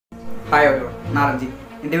Hi everyone, நான் ரஞ்சித்.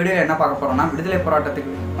 இந்த வீடியோவில் என்ன பார்க்க போறோம்னா விடுதலை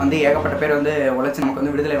போராட்டத்துக்கு ஏகப்பட்ட பேர் உழைச்சு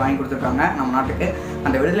நமக்கு விடுதலை வாங்கி கொடுத்துருக்காங்க நம்ம நாட்டுக்கு.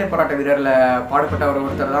 அந்த விடுதலை போராட்ட வீரர்ல பாடுபட்ட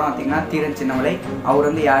ஒருத்தர் தான் பார்த்தீங்கன்னா தீரன் சின்னமலை.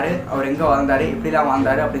 அவர் யாரு, அவர் எங்கே வாழ்ந்தாரு, எப்படிலாம்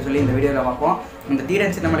வாழ்ந்தாரு அப்படின்னு சொல்லி இந்த வீடியோவில் பார்ப்போம். இந்த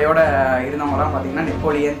தீரன் சின்னமலையோட இருந்தவங்கலாம் பார்த்தீங்கன்னா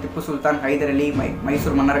நெப்போலியன், திப்பு சுல்தான், ஹைதர் அலி,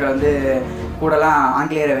 மைசூர் மன்னர்கள் கூடலாம்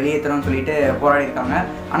ஆங்கிலேயரை வெளியேற்றணும்னு சொல்லிட்டு போராடி இருக்காங்க.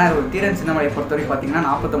 ஆனால் ஒரு தீரன் சின்னமலை பொறுத்தவரைக்கும் பார்த்தீங்கன்னா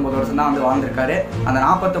 49 வருஷம் தான் வாழ்ந்திருக்காரு. அந்த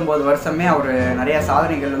 49 வருஷமே அவர் நிறைய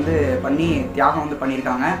சாதனைகள் பண்ணி தியாகம்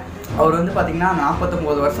பண்ணியிருக்காங்க. அவர் பார்த்தீங்கன்னா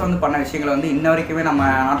 49 வருஷம் பண்ண விஷயங்களை இன்ன வரைக்குமே நம்ம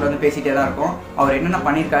நாட்டில் பேசிகிட்டே தான் இருக்கோம். அவர் என்னென்ன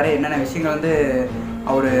பண்ணியிருக்காரு, என்னென்ன விஷயங்கள்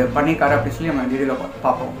அவர் பண்ணியிருக்காரு அப்படின்னு சொல்லி நம்ம வீடியோவில்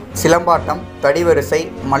பார்ப்போம். சிலம்பாட்டம், தடிவரிசை,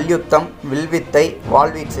 மல்யுத்தம், வில்வித்தை,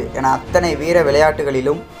 வாள்வீச்சு என அத்தனை வீர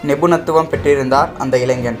விளையாட்டுகளிலும் நிபுணத்துவம் பெற்றிருந்தார் அந்த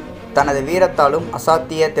இளைஞன். தனது வீரத்தாலும்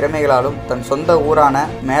அசாத்திய திறமைகளாலும் தன் சொந்த ஊரான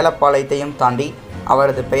மேலப்பாளையத்தையும் தாண்டி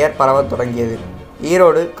அவரது பெயர் பரவத் தொடங்கியது.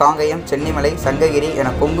 ஈரோடு, காங்கயம், சென்னிமலை, சங்ககிரி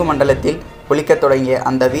என கொங்கு மண்டலத்தில் ஒலிக்கத் தொடங்கிய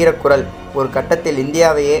அந்த வீரக்குரல் ஒரு கட்டத்தில்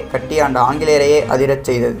இந்தியாவையே கட்டியாண்ட ஆங்கிலேயரையே அதிரச்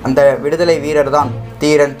செய்தது. அந்த விடுதலை வீரர்தான்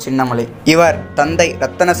தீரன் சின்னமலை. இவர் தந்தை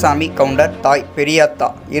ரத்தனசாமி கவுண்டர், தாய் பெரியாத்தா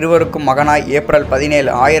இருவருக்கும் மகனாய் ஏப்ரல் 17,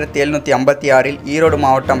 1756 ஈரோடு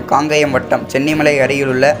மாவட்டம் காங்கயம் வட்டம் சென்னிமலை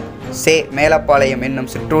அருகிலுள்ள மேலப்பாளையம்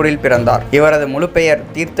என்னும் சிற்றூரில் பிறந்தார். இவரது முழு பெயர்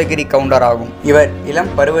தீர்த்தகிரி கவுண்டர் ஆகும். இவர்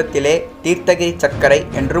இளம் பருவத்திலே தீர்த்தகிரி சக்கரை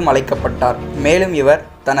என்றும் அழைக்கப்பட்டார். மேலும் இவர்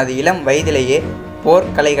தனது இளம் வயதிலேயே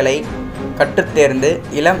போர்க்கலைகளை கற்றுத்தேர்ந்து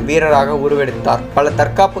இளம் வீரராக உருவெடுத்தார். பல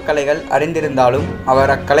தற்காப்பு கலைகள் அறிந்திருந்தாலும்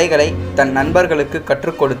அவர் அக்கலைகளை தன் நண்பர்களுக்கு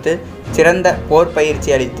கற்றுக் கொடுத்து சிறந்த போர் பயிற்சி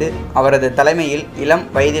அளித்து அவரது தலைமையில் இளம்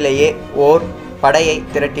வயதிலேயே ஓர் படையை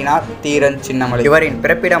திரட்டினார் தீரன் சின்னமலை. இவரின்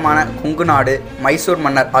பிறப்பிடமான கொங்கு நாடு மைசூர்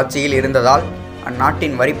மன்னர் ஆட்சியில் இருந்ததால்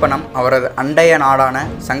அந்நாட்டின் வரிப்பணம் அவரது அண்டைய நாடான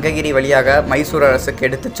சங்ககிரி வழியாக மைசூர் அரசுக்கு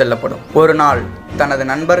எடுத்துச் செல்லப்படும். ஒரு நாள் தனது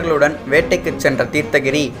நண்பர்களுடன் வேட்டைக்கு சென்ற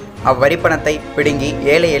தீர்த்தகிரி அவ்வரிப்பணத்தை பிடுங்கி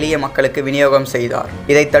ஏழை எளிய மக்களுக்கு விநியோகம் செய்தார்.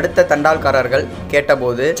 இதை தடுத்த தண்டால்காரர்கள்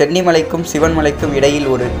கேட்டபோது சென்னிமலைக்கும் சிவன்மலைக்கும்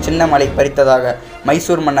இடையில் ஒரு சின்ன மலை பறித்ததாக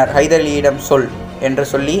மைசூர் மன்னர் ஹைதர் அலியிடம் சொல் என்று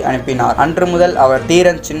சொல்லி அனுப்பினார். அன்று முதல் அவர்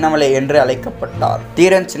தீரன் சின்னமலை என்று அழைக்கப்பட்டார்.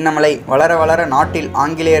 தீரன் சின்னமலை வளர வளர நாட்டில்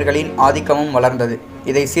ஆங்கிலேயர்களின் ஆதிக்கமும் வளர்ந்தது.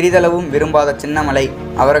 இதை சிறிதளவும் விரும்பாத சின்னமலை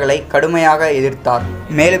அவர்களை கடுமையாக எதிர்த்தார்.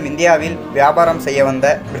 மேலும் இந்தியாவில் வியாபாரம் செய்ய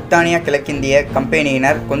வந்த பிரித்தானிய கிழக்கிந்திய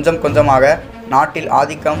கம்பெனியினர் கொஞ்சம் கொஞ்சமாக நாட்டில்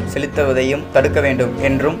ஆதிக்கம் செலுத்துவதையும் தடுக்க வேண்டும்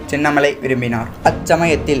என்றும் சின்னமலை விரும்பினார்.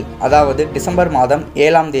 அச்சமயத்தில், அதாவது டிசம்பர் மாதம்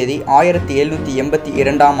 7ஆம் தேதி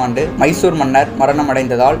 1782 மைசூர் மன்னர்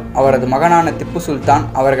மரணமடைந்ததால் அவரது மகனான திப்பு சுல்தான்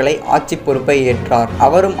அவர்களை ஆட்சி பொறுப்பை ஏற்றார்.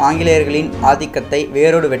 அவரும் ஆங்கிலேயர்களின் ஆதிக்கத்தை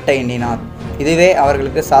வேரோடு வெட்ட எண்ணினார். இதுவே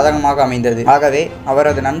அவர்களுக்கு சாதகமாக அமைந்தது. ஆகவே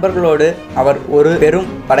அவரது நண்பர்களோடு அவர் ஒரு பெரும்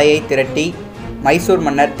படையை திரட்டி மைசூர்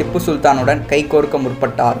மன்னர் திப்பு சுல்தானுடன் கைகோர்க்க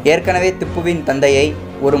முற்பட்டார். ஏற்கனவே திப்புவின் தந்தையை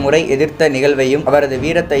ஒரு முறை எதிர்த்த நிகழ்வையும் அவரது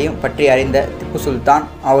வீரத்தையும் பற்றி அறிந்த திப்பு சுல்தான்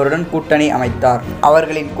அவருடன் கூட்டணி அமைத்தார்.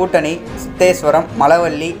 அவர்களின் கூட்டணி சித்தேஸ்வரம்,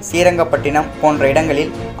 மலவள்ளி, ஸ்ரீரங்கப்பட்டினம் போன்ற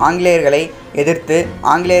இடங்களில் ஆங்கிலேயர்களை எதிர்த்து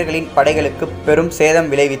ஆங்கிலேயர்களின் படைகளுக்கு பெரும்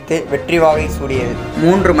சேதம் விளைவித்து வெற்றி வாகை சூடியது.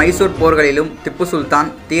 3 மைசூர் போர்களிலும் திப்பு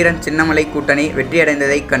சுல்தான் தீரன் சின்னமலை கூட்டணி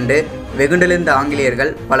வெற்றியடைந்ததைக் கண்டு வெகுண்டெழுந்த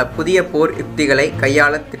ஆங்கிலேயர்கள் பல புதிய போர் யுக்திகளை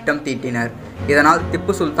கையாள திட்டம் தீட்டினர். இதனால்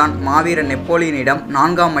திப்பு சுல்தான் மாவீரன் நெப்போலியனிடம்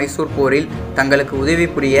 4ஆம் மைசூர் போரில் தங்களுக்கு உதவி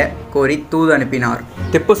புரிய கோரி தூது அனுப்பினார்.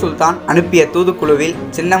 திப்பு சுல்தான் அனுப்பிய தூதுக்குழுவில்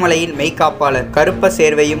சின்னமலையின் மெய்காப்பாளர் கருப்ப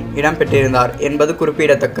சேர்வையும் இடம்பெற்றிருந்தார் என்பது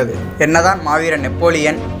குறிப்பிடத்தக்கது. என்னதான் மாவீரன்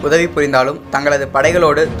நெப்போலியன் உதவி புரிந்தாலும் தங்களது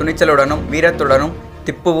படைகளோடு துணிச்சலுடனும் வீரத்துடனும்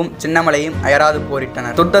திப்புவும் சின்னமலையும் அயராது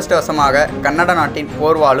போரிட்டனர். துர்தஷ்டவசமாக கன்னட நாட்டின்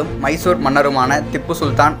போர்வாளும் மைசூர் மன்னருமான திப்பு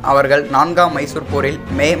சுல்தான் அவர்கள் 4ஆம் மைசூர் போரில்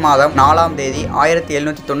மே மாதம் 4ஆம் தேதி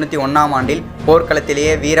 1791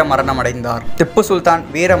 போர்க்களத்திலேயே வீர மரணமடைந்தார். திப்பு சுல்தான்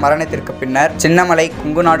வீர மரணத்திற்கு பின்னர் சின்னமலை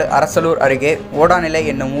கொங்குநாடு அரசலூர் அருகே ஓடாநிலை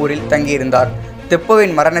என்னும் ஊரில் தங்கியிருந்தார்.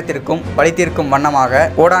 திப்புவின் மரணத்திற்கும் பழித்தீர்க்கும் வண்ணமாக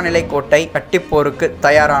ஓடாநிலை கோட்டை கட்டிப்போருக்கு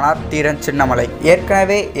தயாரானார் தீரன் சின்னமலை.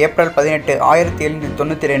 ஏற்கனவே ஏப்ரல் 18,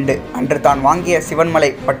 1792 அன்று தான் வாங்கிய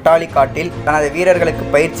சிவன்மலை பட்டாளி காட்டில் தனது வீரர்களுக்கு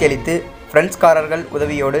பயிற்சி அளித்து பிரெஞ்சுக்காரர்கள்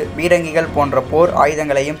உதவியோடு பீரங்கிகள் போன்ற போர்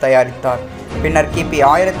ஆயுதங்களையும் தயாரித்தார். பின்னர் கிபி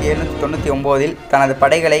 1799 தனது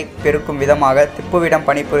படைகளை பெருக்கும் விதமாக திப்புவிடம்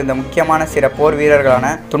பணிபுரிந்த முக்கியமான சில போர்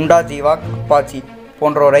வீரர்களான துண்டா ஜீவாக், அப்பாச்சி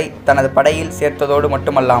போன்றோரை தனது படையில் சேர்த்ததோடு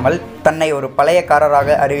மட்டுமல்லாமல் தன்னை ஒரு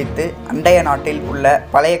பழையக்காரராக அறிவித்து அண்டைய நாட்டில் உள்ள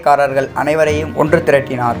பழையக்காரர்கள் அனைவரையும் ஒன்று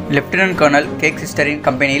திரட்டினார். லெப்டினன்ட் கர்னல் கேக்சிஸ்டரின்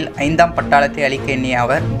கம்பெனியில் 5ஆம் பட்டாளத்தை அளிக்க எண்ணிய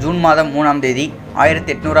அவர் ஜூன் மாதம் 3ஆம் தேதி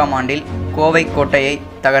 1800 கோவை கோட்டையை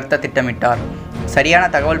தகர்த்த திட்டமிட்டார். சரியான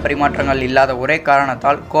தகவல் பரிமாற்றங்கள் இல்லாத ஒரே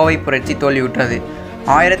காரணத்தால் கோவை புரட்சி தோல்வியுற்றது.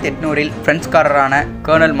 1800 பிரெஞ்சுக்காரரான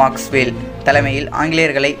கர்னல் மாக்ஸ்வெல் தலைமையில்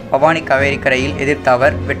ஆங்கிலேயர்களை பவானி காவேரி கரையில் எதிர்த்த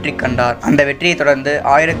அவர் வெற்றி கண்டார். அந்த வெற்றியை தொடர்ந்து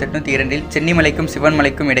 1802 சென்னிமலைக்கும்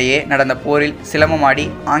சிவன்மலைக்கும் இடையே நடந்த போரில் சிலம்பமாடி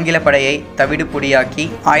ஆங்கில படையை தவிடுபொடியாக்கி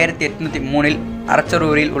 1803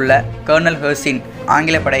 அரச்சரூரில் உள்ள கர்னல் ஹர்ஸின்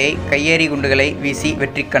ஆங்கில படையை கையேறி குண்டுகளை வீசி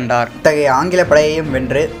வெற்றி கண்டார். இத்தகைய ஆங்கில படையையும்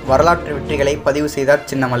வென்று வரலாற்று வெற்றிகளை பதிவு செய்தார்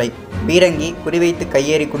சின்னமலை. பீரங்கி, குறிவைத்து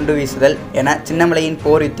கையேறி குண்டு வீசுதல் என சின்னமலையின்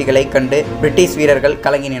போர் யுத்திகளை கண்டு பிரிட்டிஷ் வீரர்கள்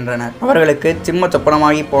கலங்கி நின்றனர். அவர்களுக்கு சிம்ம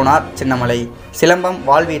சொப்பனமாகி போனார் சின்னமலை. சிலம்பம்,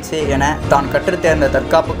 வாள்வீச்சு என தான் கற்றுத்தேர்ந்த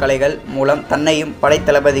தற்காப்பு கலைகள் மூலம் தன்னையும்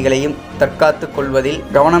படைத்தளபதிகளையும் தற்காத்து கொள்வதில்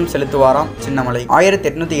கவனம் செலுத்துவாராம் சின்னமலை.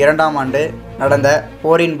 1802 ஆண்டு நடந்த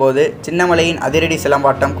போரின் போது சின்னமலையின் அதிரடி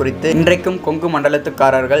சிலம்பாட்டம் குறித்து இன்றைக்கும் கொங்கு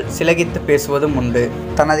மண்டலத்துக்காரர்கள் சிலகித்து பேசுவதும் உண்டு.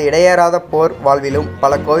 தனது இடையேறாத போர் வாழ்விலும்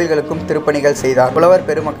பல கோவில்களுக்கும் திருப்பணிகள் செய்தார். புலவர்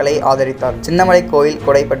பெருமக்களை ஆதரித்தார். சின்னமலை கோயில்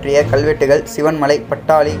கொடை பற்றிய கல்வெட்டுகள் சிவன்மலை,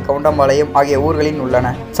 பட்டாளி, கவுண்டம்பாளையம் ஆகிய ஊர்களில்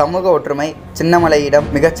உள்ளன. சமூக ஒற்றுமை சின்னமலையிடம்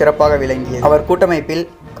மிகச் சிறப்பாக விளங்கியது. அவர் கூட்டமைப்பில்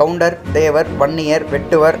கவுண்டர், தேவர், வன்னியர்,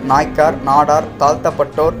 வெட்டுவர், நாய்க்கார், நாடார்,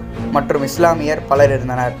 தாழ்த்தப்பட்டோர் மற்றும் இஸ்லாமியர் பலர்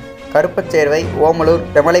இருந்தனர். கருப்பச்சேர்வை, ஓமலூர்,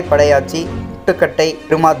 பெமலை படையாச்சி, முட்டுக்கட்டை,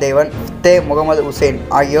 திருமாதேவன், முகமது உசேன்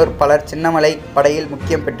ஆகியோர் பலர் சின்னமலை படையில்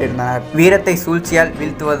முக்கியம் பெற்றிருந்தனர். வீரத்தை சூழ்ச்சியால்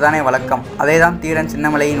வீழ்த்துவதுதானே வழக்கம். அதேதான் தீரன்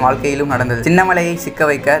சின்னமலையின் வாழ்க்கையிலும் நடந்தது. சின்னமலையை சிக்க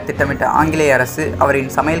வைக்க திட்டமிட்ட ஆங்கிலேய அரசு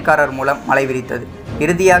அவரின் சமையல்காரர் மூலம் மலை விரித்தது.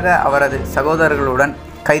 இறுதியாக அவரது சகோதரர்களுடன்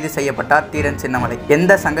கைது செய்யப்பட்டார் தீரன் சின்னமலை.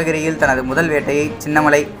 எந்த சங்ககிரியில் தனது முதல் வேட்டையை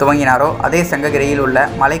சின்னமலை துவங்கினாரோ அதே சங்ககிரியில் உள்ள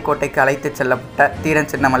மலைக்கோட்டைக்கு அழைத்துச் செல்லப்பட்ட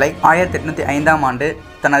தீரன் சின்னமலை 1805 ஆண்டு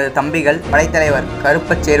தனது தம்பிகள் படைத்தலைவர்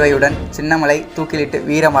கருப்பச்சேர்வையுடன் சின்னமலை தூக்கிலிட்டு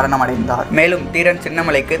வீர மரணம் அடைந்தார். மேலும் தீரன்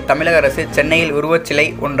சின்னமலைக்கு தமிழக அரசு சென்னையில் உருவச்சிலை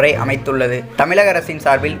ஒன்றை அமைத்துள்ளது. தமிழக அரசின்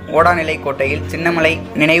சார்பில் ஓடாநிலை கோட்டையில் சின்னமலை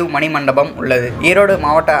நினைவு மணிமண்டபம் உள்ளது. ஈரோடு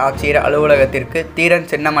மாவட்ட ஆட்சியர் அலுவலகத்திற்கு தீரன்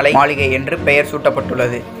சின்னமலை மாளிகை என்று பெயர்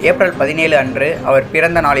சூட்டப்பட்டுள்ளது. ஏப்ரல் 17 அன்று அவர்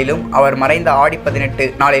பிறந்த நாளிலும் அவர் மறைந்த ஆடி 18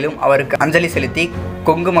 நாளிலும் அவருக்கு அஞ்சலி செலுத்தி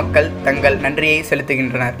கொங்கு மக்கள் தங்கள் நன்றியை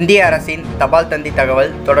செலுத்துகின்றனர். இந்திய அரசின் தபால் தந்தி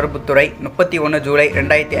தகவல் தொடர்புத்துறை 31 ஜூலை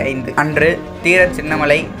 2005 அன்று தீரன்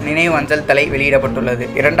சின்னமலை நினைவு அஞ்சல் தலை வெளியிடப்பட்டுள்ளது.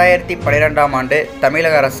 2012 ஆண்டு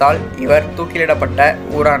தமிழக அரசால் இவர் தூக்கிலிடப்பட்ட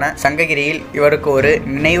ஊரான சங்ககிரியில் இவருக்கு ஒரு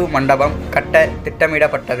நினைவு மண்டபம் கட்ட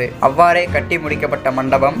திட்டமிடப்பட்டது. அவ்வாறே கட்டி முடிக்கப்பட்ட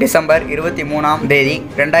மண்டபம் டிசம்பர் 23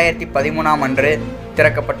 2013 அன்று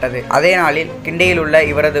திறக்கப்பட்டது. அதே நாளில் கிண்டியில் உள்ள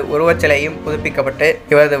இவரது உருவச்சிலையும் புதுப்பிக்கப்பட்டு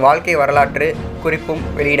இவரது வாழ்க்கை வரலாற்று குறிப்பும்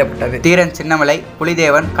வெளியிடப்பட்டது. தீரன் சின்னமலை,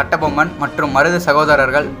 புலிதேவன், கட்டபொம்மன் மற்றும் மருது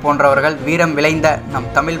சகோதரர்கள் போன்றவர்கள் வீரம் விளைந்த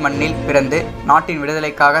நம் தமிழ் மண்ணில் பிறந்து நாட்டின்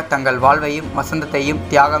விடுதலைக்காக தங்கள் வாழ்வையும் வசந்தத்தையும்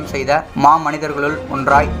தியாகம் செய்த மாமனிதர்களுள்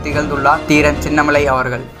ஒன்றாய் திகழ்ந்துள்ளார் தீரன் சின்னமலை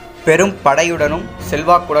அவர்கள். பெரும் படையுடனும்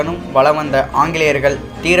செல்வாக்குடனும் வலம் வந்த ஆங்கிலேயர்கள்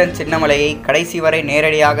தீரன் சின்னமலையை கடைசி வரை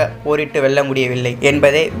நேரடியாக போரிட்டு வெல்ல முடியவில்லை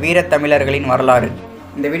என்பதே வீரத்தமிழர்களின் வரலாறு.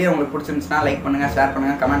 இந்த வீடியோ உங்களுக்கு பிடிச்சிருந்துச்சுன்னா லைக் பண்ணுங்கள், ஷேர்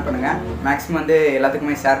பண்ணுங்கள், கமெண்ட் பண்ணுங்கள். மேக்ஸிமம்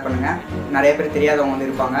எல்லாத்துக்குமே ஷேர் பண்ணுங்கள். நிறைய பேர் தெரியாதவங்க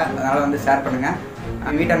இருப்பாங்க, அதனால் ஷேர் பண்ணுங்கள்.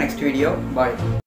 Meet on next video. Bye.